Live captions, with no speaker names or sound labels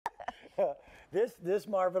This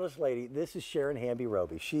marvelous lady, this is Sharon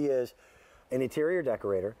Hamby-Roby. She is an interior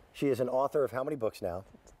decorator. She is an author of how many books now?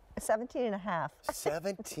 17 and a half.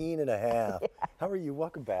 17 and a half. Yeah. How are you?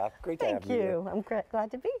 Welcome back. Great to have you here. Thank you. I'm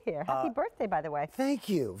glad to be here. Happy birthday, by the way. Thank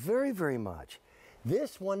you very, very much.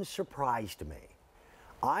 This one surprised me.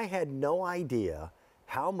 I had no idea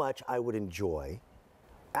how much I would enjoy,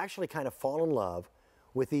 actually kind of fall in love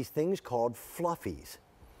with these things called Fluffies.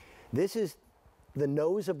 This is the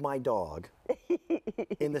nose of my dog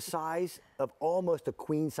in the size of almost a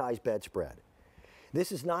queen-size bedspread.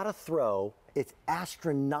 This is not a throw, it's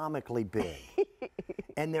astronomically big.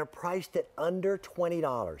 And they're priced at under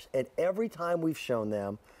 $20. And every time we've shown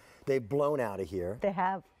them, they've blown out of here. They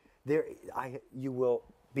have. You will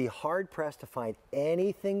be hard-pressed to find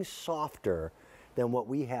anything softer than what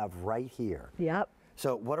we have right here. Yep.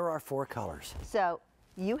 So what are our 4 colors? So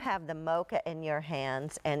you have the mocha in your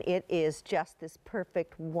hands, and it is just this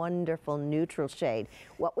perfect, wonderful neutral shade.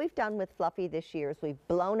 What we've done with Fluffy this year is we've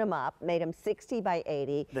blown them up, made them 60 by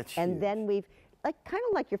 80. That's and huge. Then we've, kind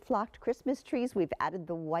of like your flocked Christmas trees, we've added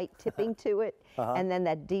the white tipping to it, and then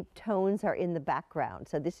that deep tones are in the background.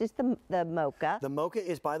 So this is the mocha. The mocha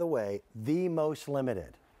is, by the way, the most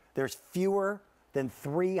limited. There's fewer than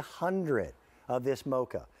 300 of this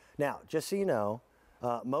mocha. Now, just so you know,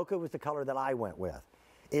 mocha was the color that I went with.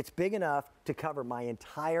 It's big enough to cover my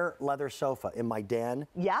entire leather sofa in my den.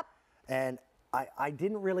 Yep. And I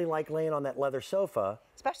didn't really like laying on that leather sofa.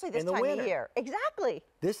 Especially this time of year. Exactly.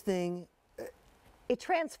 This thing. It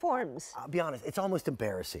transforms. I'll be honest, it's almost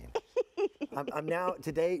embarrassing. I'm now,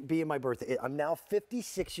 today being my birthday, I'm now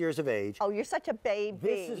 56 years of age. Oh, you're such a baby.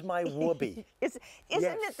 This is my whoopee. Isn't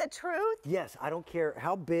it the truth? Yes, I don't care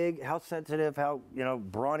how big, how sensitive, how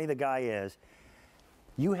brawny the guy is.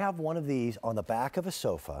 You have one of these on the back of a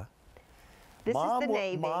sofa. This is the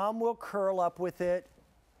navy. Mom will curl up with it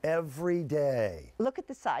every day. Look at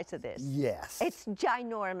the size of this. Yes. It's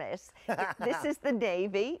ginormous. This is the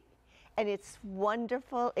navy. And it's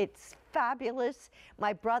wonderful. It's fabulous.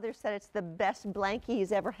 My brother said it's the best blankie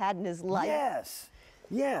he's ever had in his life. Yes,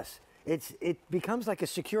 yes. It becomes like a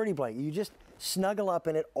security blanket. You just snuggle up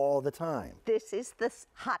in it all the time. This is the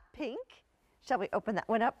hot pink. Shall we open that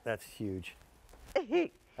one up? That's huge.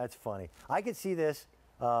 That's funny. I could see this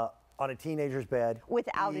on a teenager's bed.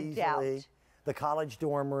 Without easily. a doubt. The college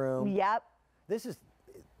dorm room. Yep. This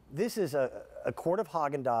is a quart of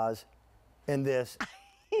Haagen-Dazs, and this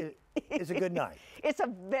is a good night. It's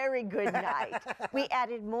a very good night. We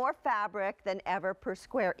added more fabric than ever per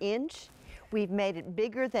square inch. We've made it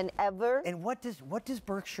bigger than ever. And what does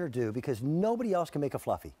Berkshire do? Because nobody else can make a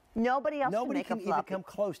Fluffy. Nobody else can make a Fluffy. Nobody can even come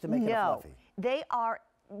close to making a Fluffy.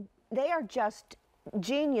 They are just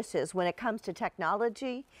geniuses when it comes to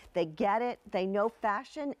technology. They get it. They know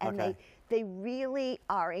fashion, and they really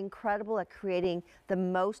are incredible at creating the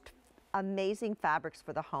most amazing fabrics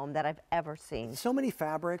for the home that I've ever seen. So many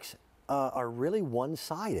fabrics are really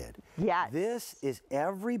one-sided. Yes. This is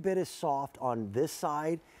every bit as soft on this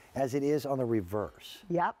side as it is on the reverse.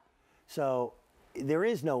 Yep. So there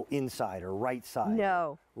is no inside or right side.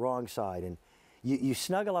 No. Wrong side. And you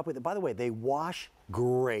snuggle up with it. By the way, they wash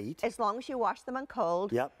great. As long as you wash them on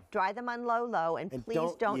cold, dry them on low, and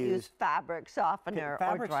please don't use fabric softener or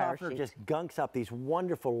dryer Fabric softener just gunks up these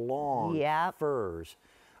wonderful long furs.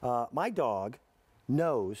 My dog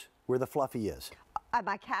knows where the Fluffy is.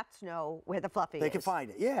 My cats know where the Fluffy is. They can find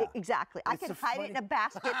it, yeah. Exactly. I could hide it in a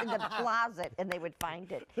basket in the closet and they would find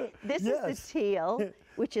it. This is the teal,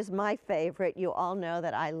 which is my favorite. You all know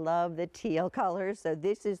that I love the teal colors, so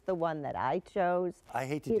this is the one that I chose. I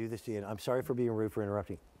hate to do this to you, and I'm sorry for being rude for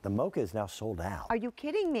interrupting. The mocha is now sold out. Are you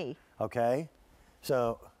kidding me? Okay.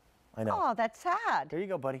 So, I know. Oh, that's sad. There you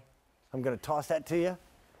go, buddy. I'm going to toss that to you.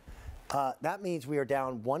 That means we are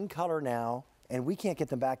down one color now, and we can't get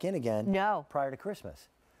them back in again prior to Christmas.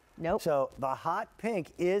 Nope. So the hot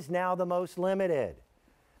pink is now the most limited.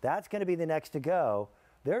 That's going to be the next to go.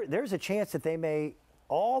 There's a chance that they may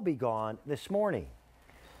all be gone this morning.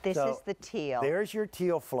 This is the teal. There's your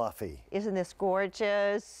teal Fluffy. Isn't this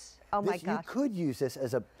gorgeous? Oh my gosh. You could use this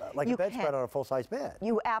as a bedspread on a full-size bed.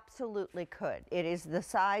 You absolutely could. It is the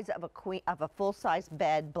size of a full-size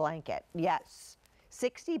bed blanket. Yes.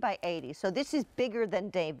 60 by 80. So this is bigger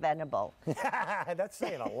than Dave Venable. That's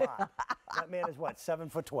saying a lot. That man is what,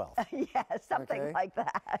 7'12"? Yeah, something like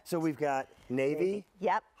that. So we've got navy,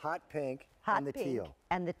 hot pink, and the teal.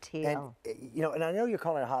 And the teal. And and I know you're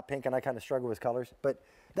calling it hot pink, and I kind of struggle with colors, but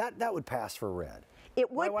that would pass for red. It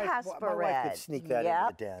would pass for red. My wife could sneak that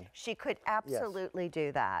into the den. She could absolutely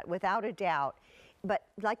do that, without a doubt. But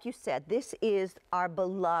like you said, this is our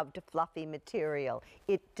beloved Fluffy material.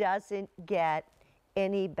 It doesn't get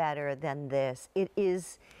any better than this. It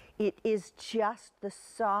is just the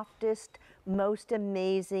softest, most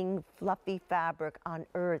amazing fluffy fabric on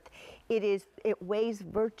earth. It weighs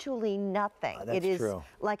virtually nothing. That's it is true.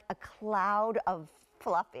 like a cloud of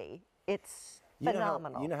fluffy. It's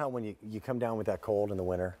phenomenal. You know how when you come down with that cold in the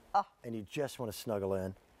winter and you just want to snuggle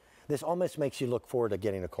in? This almost makes you look forward to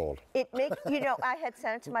getting a cold. It makes, I had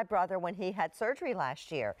sent it to my brother when he had surgery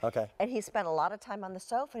last year. Okay. And he spent a lot of time on the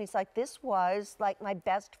sofa, and he's like, this was like my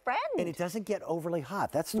best friend. And it doesn't get overly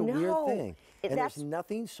hot. That's the weird thing. And there's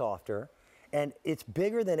nothing softer, and it's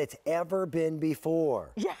bigger than it's ever been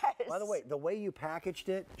before. Yes. By the way, the way you packaged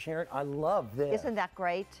it, Sharon, I love this. Isn't that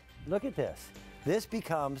great? Look at this. This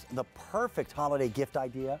becomes the perfect holiday gift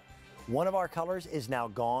idea. One of our colors is now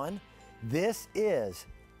gone. This is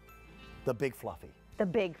the Big Fluffy. The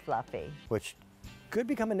Big Fluffy. Which could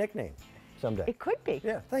become a nickname someday. It could be.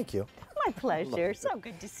 Yeah, thank you. My pleasure. So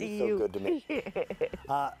good to see you. So good to me.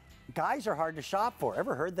 Guys are hard to shop for.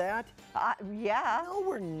 Ever heard that? Yeah. No,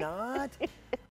 we're not.